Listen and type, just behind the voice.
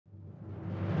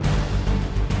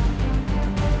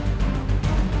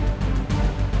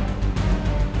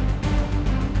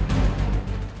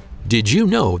Did you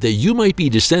know that you might be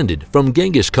descended from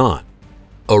Genghis Khan?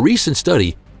 A recent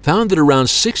study found that around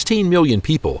 16 million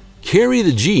people carry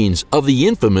the genes of the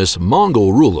infamous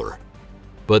Mongol ruler.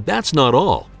 But that's not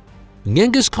all.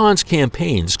 Genghis Khan's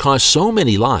campaigns cost so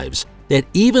many lives that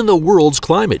even the world's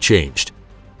climate changed.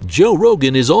 Joe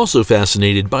Rogan is also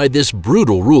fascinated by this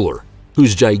brutal ruler,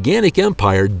 whose gigantic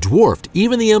empire dwarfed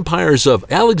even the empires of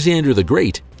Alexander the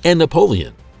Great and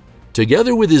Napoleon.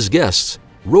 Together with his guests,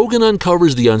 Rogan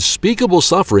uncovers the unspeakable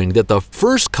suffering that the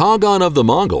first Khagan of the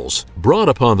Mongols brought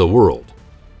upon the world.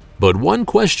 But one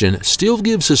question still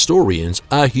gives historians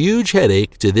a huge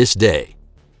headache to this day.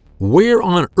 Where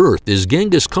on earth is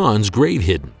Genghis Khan's grave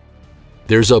hidden?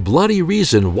 There's a bloody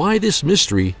reason why this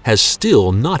mystery has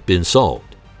still not been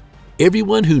solved.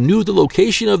 Everyone who knew the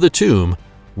location of the tomb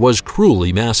was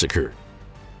cruelly massacred.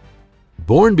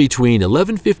 Born between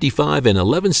 1155 and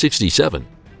 1167,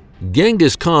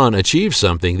 Genghis Khan achieved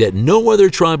something that no other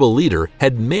tribal leader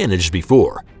had managed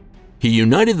before. He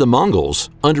united the Mongols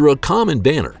under a common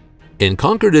banner and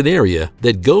conquered an area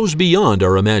that goes beyond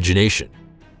our imagination.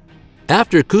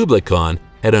 After Kublai Khan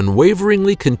had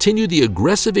unwaveringly continued the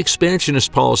aggressive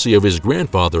expansionist policy of his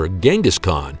grandfather Genghis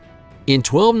Khan, in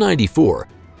 1294,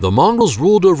 the Mongols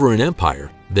ruled over an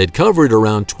empire that covered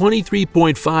around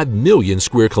 23.5 million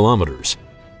square kilometers.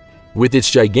 With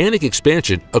its gigantic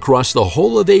expansion across the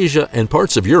whole of Asia and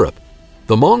parts of Europe,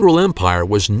 the Mongol Empire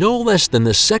was no less than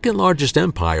the second largest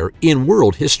empire in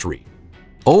world history.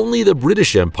 Only the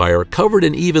British Empire covered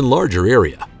an even larger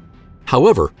area.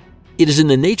 However, it is in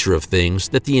the nature of things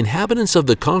that the inhabitants of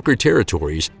the conquered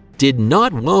territories did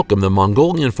not welcome the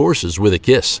Mongolian forces with a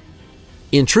kiss.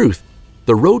 In truth,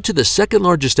 the road to the second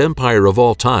largest empire of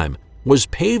all time was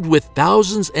paved with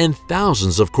thousands and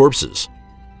thousands of corpses.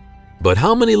 But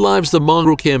how many lives the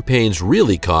Mongol campaigns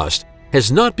really cost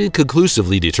has not been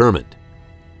conclusively determined.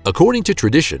 According to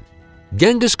tradition,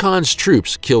 Genghis Khan's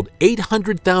troops killed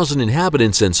 800,000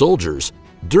 inhabitants and soldiers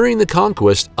during the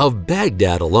conquest of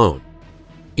Baghdad alone.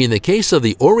 In the case of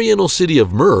the oriental city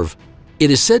of Merv, it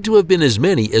is said to have been as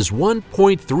many as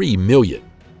 1.3 million.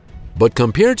 But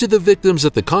compared to the victims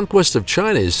that the conquest of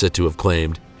China is said to have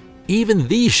claimed, even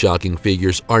these shocking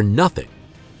figures are nothing.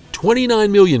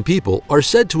 29 million people are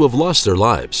said to have lost their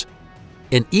lives.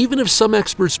 And even if some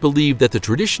experts believe that the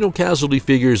traditional casualty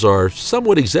figures are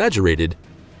somewhat exaggerated,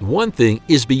 one thing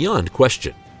is beyond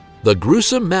question. The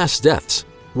gruesome mass deaths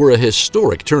were a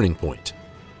historic turning point.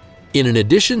 In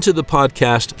addition to the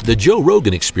podcast The Joe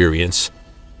Rogan Experience,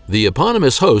 the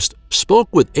eponymous host spoke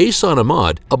with Ahsan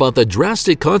Ahmad about the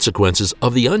drastic consequences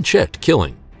of the unchecked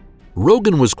killing.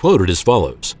 Rogan was quoted as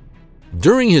follows: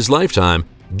 "During his lifetime,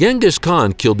 Genghis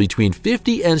Khan killed between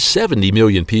 50 and 70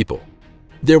 million people.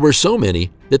 There were so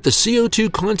many that the CO2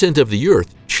 content of the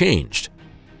earth changed.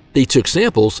 They took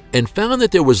samples and found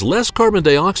that there was less carbon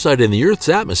dioxide in the Earth's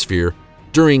atmosphere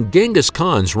during Genghis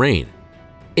Khan's reign.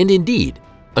 And indeed,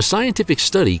 a scientific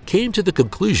study came to the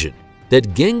conclusion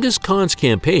that Genghis Khan's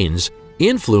campaigns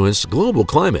influenced global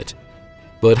climate.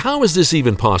 But how is this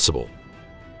even possible?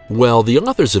 Well, the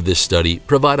authors of this study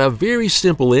provide a very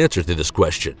simple answer to this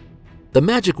question. The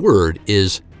magic word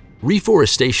is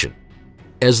reforestation.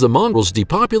 As the Mongols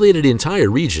depopulated entire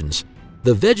regions,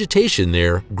 the vegetation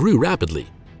there grew rapidly.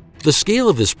 The scale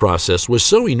of this process was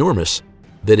so enormous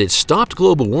that it stopped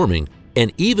global warming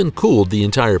and even cooled the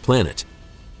entire planet.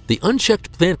 The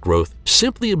unchecked plant growth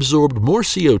simply absorbed more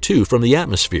CO2 from the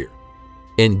atmosphere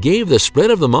and gave the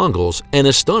spread of the Mongols an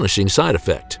astonishing side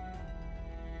effect.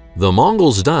 The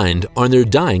Mongols dined on their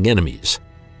dying enemies.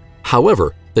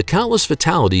 However, the countless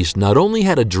fatalities not only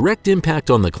had a direct impact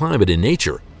on the climate and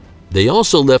nature, they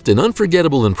also left an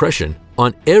unforgettable impression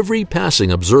on every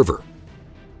passing observer.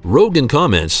 Rogan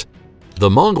comments, "The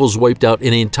Mongols wiped out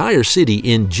an entire city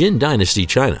in Jin Dynasty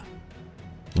China.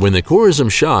 When the Khwarezm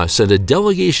Shah sent a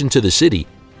delegation to the city,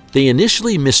 they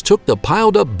initially mistook the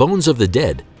piled-up bones of the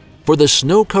dead for the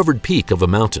snow-covered peak of a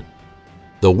mountain.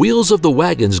 The wheels of the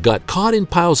wagons got caught in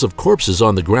piles of corpses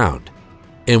on the ground,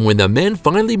 and when the men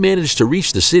finally managed to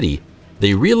reach the city,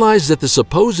 they realized that the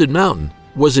supposed mountain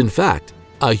was in fact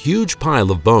a huge pile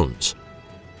of bones."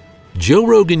 Joe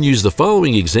Rogan used the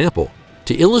following example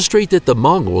to illustrate that the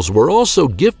Mongols were also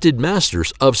gifted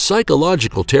masters of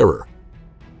psychological terror.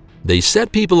 They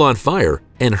set people on fire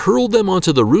and hurled them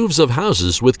onto the roofs of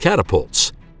houses with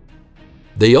catapults.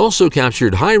 They also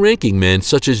captured high-ranking men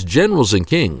such as generals and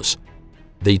kings.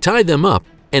 They tied them up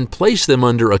and placed them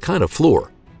under a kind of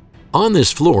floor. On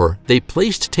this floor, they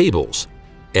placed tables,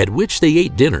 at which they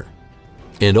ate dinner.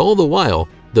 And all the while,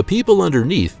 the people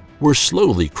underneath were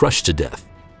slowly crushed to death.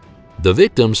 The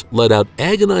victims let out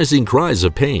agonizing cries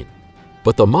of pain.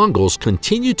 but the Mongols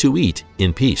continued to eat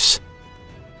in peace.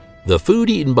 The food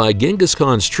eaten by Genghis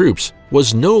Khan's troops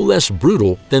was no less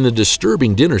brutal than the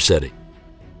disturbing dinner setting.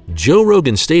 Joe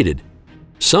Rogan stated,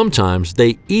 "Sometimes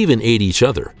they even ate each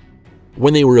other.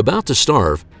 When they were about to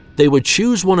starve, they would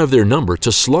choose one of their number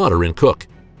to slaughter and cook.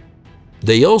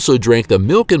 They also drank the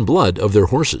milk and blood of their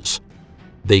horses.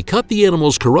 They cut the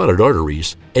animal's carotid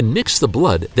arteries and mixed the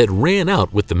blood that ran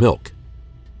out with the milk."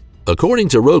 According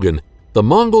to Rogan, the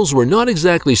Mongols were not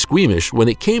exactly squeamish when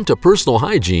it came to personal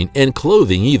hygiene and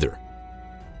clothing either.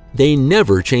 They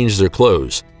never changed their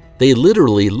clothes. They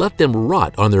literally let them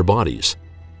rot on their bodies.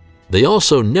 They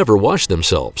also never washed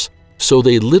themselves, so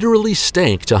they literally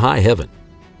stank to high heaven.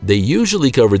 They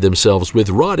usually covered themselves with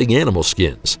rotting animal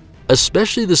skins,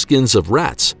 especially the skins of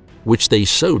rats, which they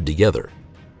sewed together.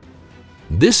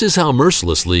 This is how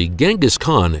mercilessly Genghis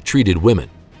Khan treated women.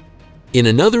 In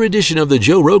another edition of the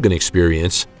Joe Rogan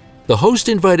Experience, the host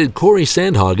invited Corey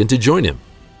Sandhagen to join him.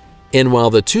 And while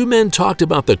the two men talked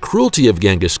about the cruelty of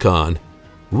Genghis Khan,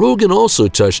 Rogan also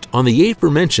touched on the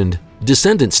aforementioned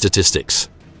descendant statistics.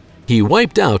 He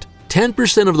wiped out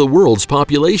 10% of the world's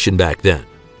population back then.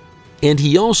 And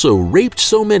he also raped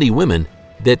so many women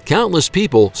that countless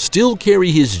people still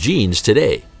carry his genes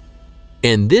today.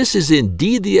 And this is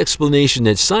indeed the explanation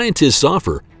that scientists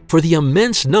offer for the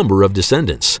immense number of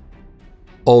descendants.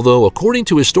 Although according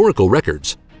to historical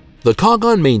records, the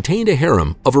Khagan maintained a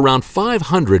harem of around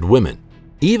 500 women.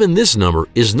 Even this number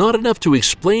is not enough to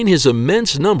explain his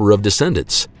immense number of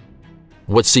descendants.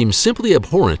 What seems simply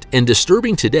abhorrent and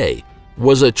disturbing today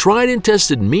was a tried and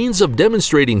tested means of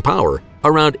demonstrating power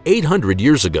around 800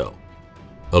 years ago.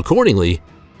 Accordingly,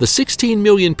 the 16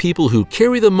 million people who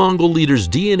carry the Mongol leader's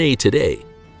DNA today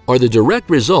are the direct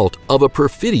result of a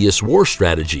perfidious war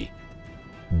strategy.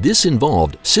 This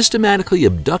involved systematically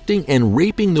abducting and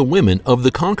raping the women of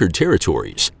the conquered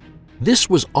territories. This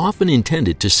was often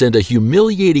intended to send a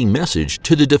humiliating message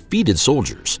to the defeated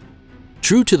soldiers.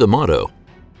 True to the motto,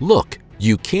 "Look,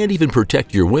 you can't even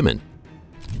protect your women."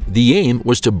 The aim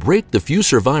was to break the few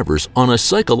survivors on a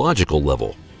psychological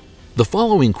level. The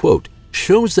following quote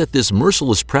shows that this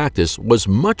merciless practice was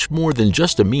much more than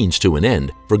just a means to an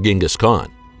end for Genghis Khan.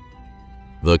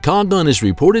 The Khagan is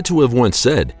reported to have once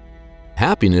said,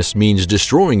 "Happiness means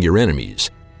destroying your enemies,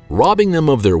 robbing them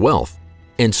of their wealth,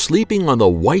 and sleeping on the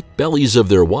white bellies of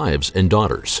their wives and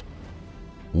daughters."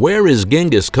 Where is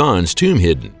Genghis Khan's tomb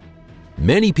hidden?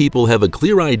 Many people have a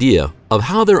clear idea of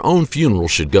how their own funeral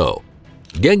should go.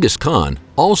 Genghis Khan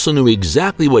also knew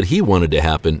exactly what he wanted to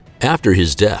happen after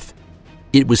his death.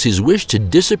 It was his wish to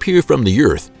disappear from the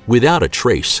earth without a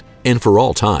trace and for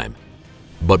all time.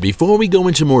 But before we go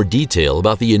into more detail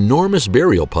about the enormous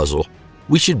burial puzzle,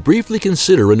 we should briefly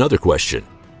consider another question.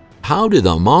 How did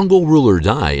the Mongol ruler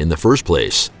die in the first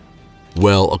place?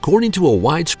 Well, according to a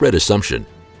widespread assumption,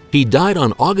 he died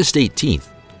on August 18,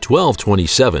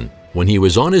 1227, when he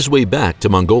was on his way back to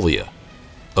Mongolia.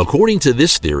 According to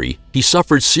this theory, he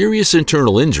suffered serious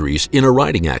internal injuries in a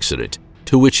riding accident,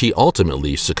 to which he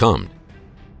ultimately succumbed.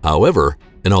 However,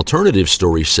 an alternative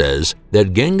story says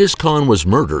that Genghis Khan was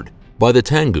murdered by the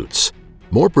Tanguts,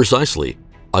 more precisely,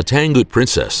 a Tangut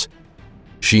princess.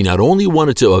 She not only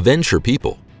wanted to avenge her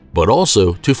people, but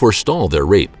also to forestall their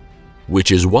rape,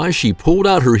 which is why she pulled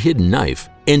out her hidden knife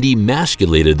and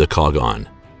emasculated the Khagan.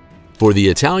 For the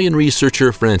Italian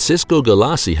researcher Francisco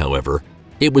Galassi, however,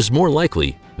 it was more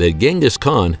likely that Genghis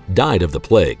Khan died of the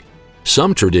plague.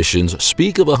 Some traditions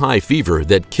speak of a high fever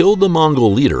that killed the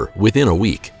Mongol leader within a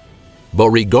week. But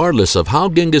regardless of how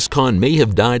Genghis Khan may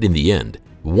have died in the end,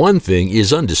 one thing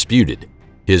is undisputed.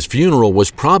 His funeral was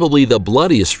probably the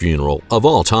bloodiest funeral of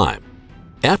all time.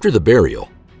 After the burial,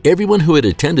 everyone who had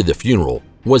attended the funeral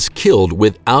was killed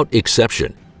without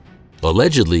exception.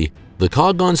 Allegedly, the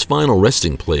Khagan's final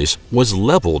resting place was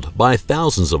leveled by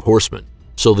thousands of horsemen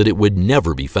so that it would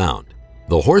never be found.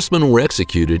 The horsemen were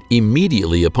executed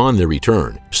immediately upon their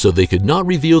return so they could not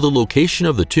reveal the location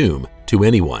of the tomb to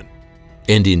anyone.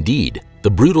 And indeed,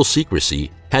 the brutal secrecy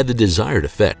had the desired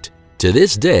effect. To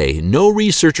this day, no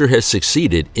researcher has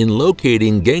succeeded in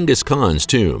locating Genghis Khan's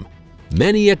tomb.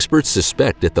 Many experts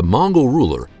suspect that the Mongol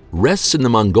ruler rests in the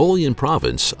Mongolian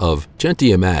province of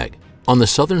Gentiamag on the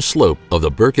southern slope of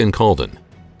the Birken Khaldan.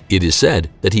 It is said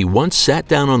that he once sat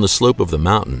down on the slope of the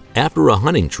mountain after a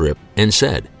hunting trip and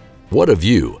said, "What of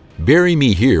you? Bury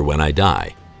me here when I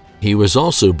die." He was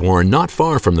also born not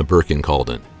far from the Birken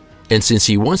Khaldan, and since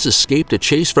he once escaped a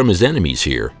chase from his enemies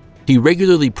here, he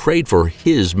regularly prayed for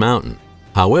his mountain.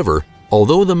 However,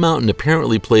 although the mountain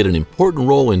apparently played an important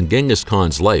role in Genghis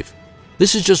Khan's life,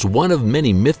 this is just one of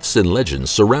many myths and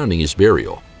legends surrounding his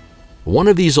burial. One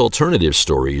of these alternative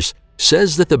stories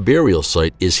says that the burial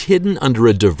site is hidden under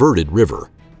a diverted river.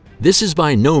 This is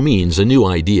by no means a new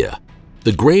idea.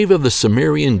 The grave of the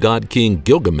Sumerian god king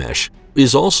Gilgamesh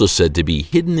is also said to be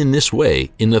hidden in this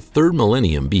way in the 3rd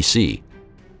millennium BC.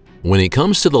 When it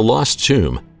comes to the lost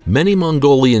tomb, many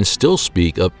Mongolians still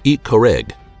speak of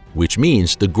Koreg, which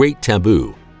means the Great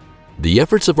Taboo. The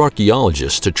efforts of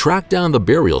archaeologists to track down the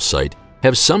burial site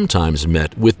have sometimes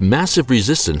met with massive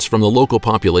resistance from the local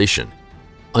population.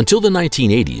 Until the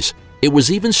 1980s, it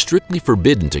was even strictly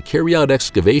forbidden to carry out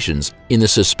excavations in the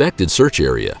suspected search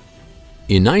area.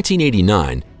 In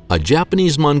 1989, a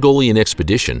Japanese Mongolian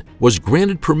expedition was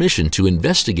granted permission to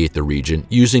investigate the region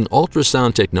using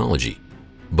ultrasound technology.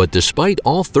 But despite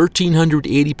all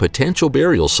 1,380 potential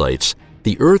burial sites,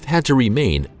 the Earth had to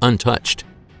remain untouched.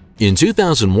 In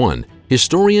 2001,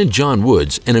 historian John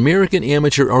Woods and American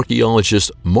amateur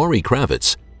archaeologist Maury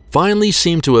Kravitz finally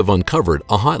seemed to have uncovered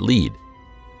a hot lead.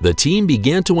 The team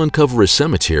began to uncover a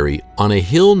cemetery on a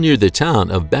hill near the town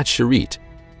of Batshirit.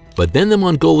 But then the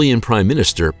Mongolian Prime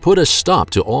Minister put a stop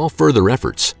to all further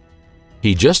efforts.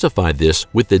 He justified this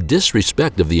with the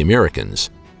disrespect of the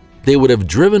Americans. They would have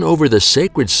driven over the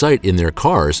sacred site in their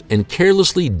cars and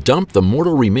carelessly dumped the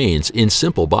mortal remains in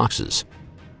simple boxes.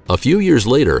 A few years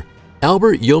later,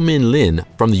 Albert Yomin Lin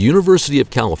from the University of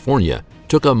California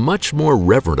took a much more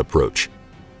reverent approach.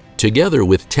 Together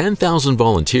with 10,000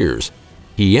 volunteers,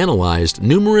 he analyzed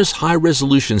numerous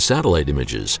high-resolution satellite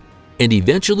images and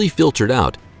eventually filtered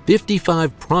out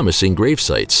 55 promising grave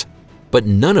sites, but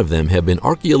none of them have been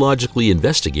archaeologically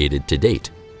investigated to date.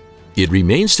 It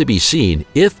remains to be seen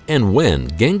if and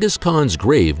when Genghis Khan's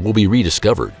grave will be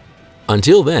rediscovered.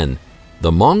 Until then,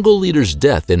 the Mongol leader's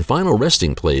death and final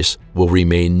resting place will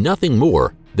remain nothing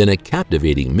more than a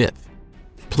captivating myth.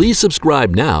 Please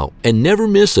subscribe now and never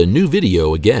miss a new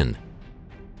video again.